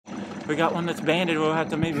we got one that's banded, we'll have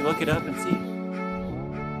to maybe look it up and see.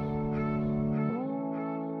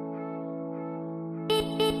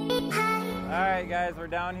 Alright guys, we're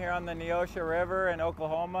down here on the Neosho River in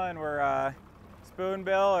Oklahoma, and we're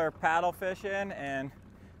spoonbill or paddle fishing, and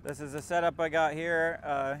this is the setup I got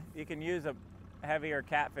here. You can use a heavier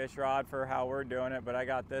catfish rod for how we're doing it, but I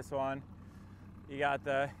got this one. You got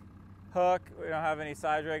the hook, we don't have any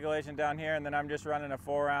size regulation down here, and then I'm just running a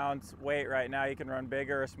 4-ounce weight right now. You can run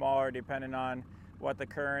bigger or smaller depending on what the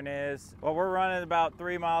current is. Well, we're running about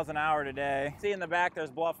 3 miles an hour today. See in the back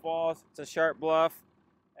there's bluff balls. It's a sharp bluff,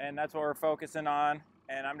 and that's what we're focusing on.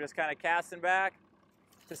 And I'm just kind of casting back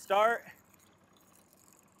to start.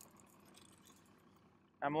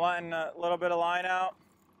 I'm letting a little bit of line out,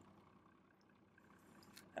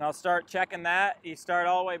 and I'll start checking that. You start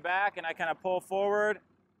all the way back, and I kind of pull forward,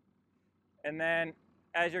 and then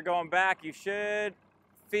as you're going back, you should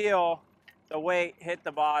feel the weight hit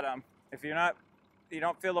the bottom. If you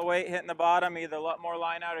don't feel the weight hitting the bottom, either let more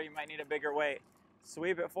line out or you might need a bigger weight.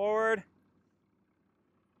 Sweep it forward,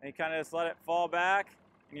 and you kind of just let it fall back,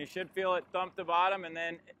 and you should feel it thump the bottom, and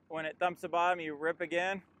then when it thumps the bottom, you rip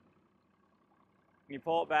again, and you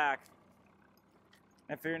pull it back.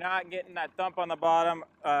 If you're not getting that thump on the bottom,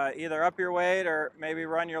 either up your weight or maybe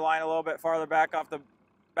run your line a little bit farther back off the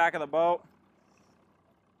back of the boat.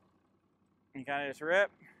 You kind of just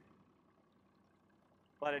rip,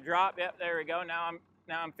 let it drop. Yep, there we go. Now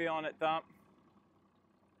I'm feeling it thump.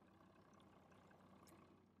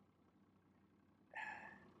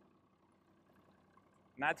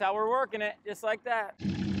 And that's how we're working it, just like that.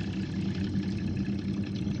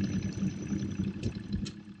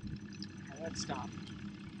 Let's stop.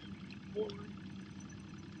 Forward.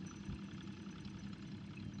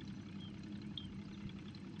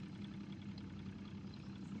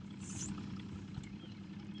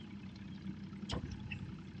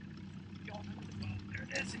 There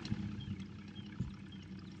it is.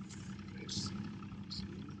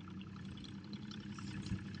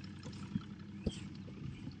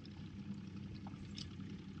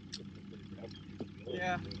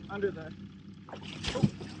 Yeah, under there.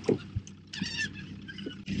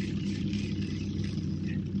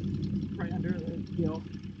 Right under the gill.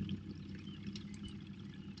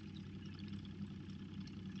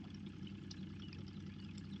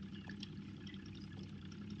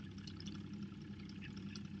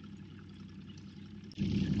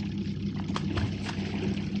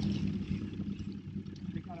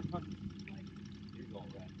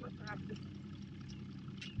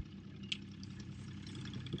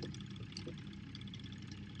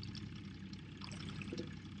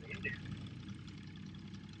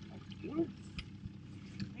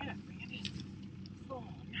 Oh,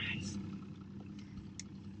 nice.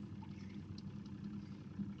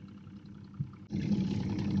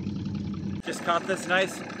 Just caught this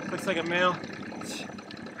nice, looks like a male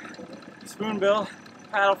spoonbill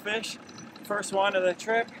paddlefish. First one of the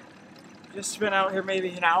trip. Just been out here maybe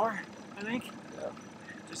an hour, I think. Yeah.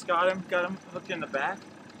 Just got him hooked in the back.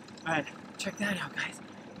 And check that out, guys.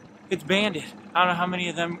 It's banded. I don't know how many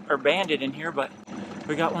of them are banded in here, but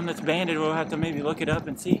we got one that's banded. We'll have to maybe look it up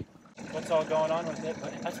and see what's all going on with it,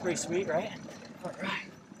 but that's pretty sweet, right? All right,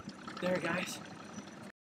 there, guys.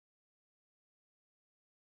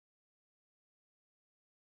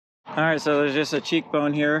 All right, so there's just a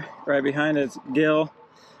cheekbone here, right behind its gill.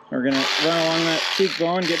 We're gonna run along that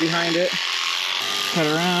cheekbone, get behind it, cut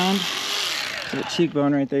around. That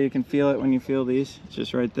cheekbone right there, you can feel it when you feel these. It's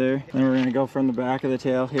just right there. Then we're gonna go from the back of the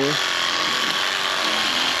tail here.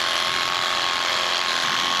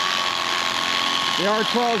 The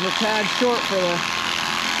R12s are tad short for the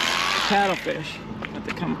paddlefish. Have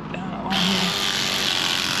to come down along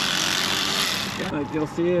here. Like you'll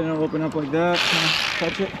see it, and it'll open up like that.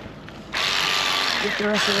 Touch it. Get the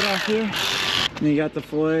rest of it off here. And you got the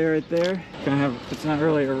fillet right there. Kind of have, it's not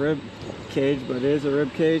really a rib cage, but it is a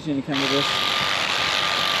rib cage, and you kind of just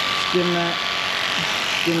skim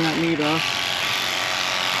that meat off.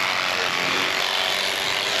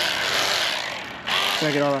 So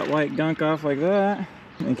I get all that white gunk off like that,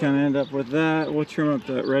 and kind of end up with that. We'll trim up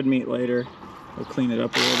that red meat later. We'll clean it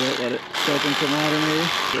up a little bit, let it soak in some water maybe.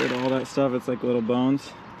 Get rid of all that stuff, it's like little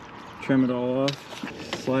bones. Trim it all off.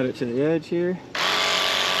 Slide it to the edge here.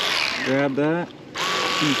 Grab that,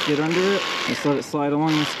 and get under it. Just let it slide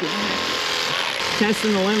along the skin.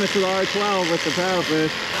 Testing the limits of the R12 with the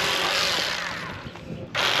paddlefish.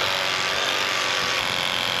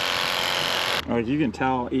 Oh, you can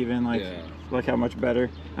tell even like, yeah. Look how much better.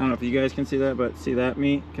 I don't know if you guys can see that, but see that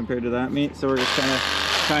meat compared to that meat. So we're just kind of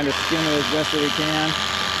trying to skim it as best as we can.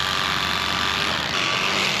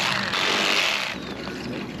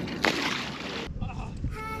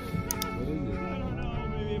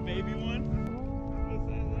 me one?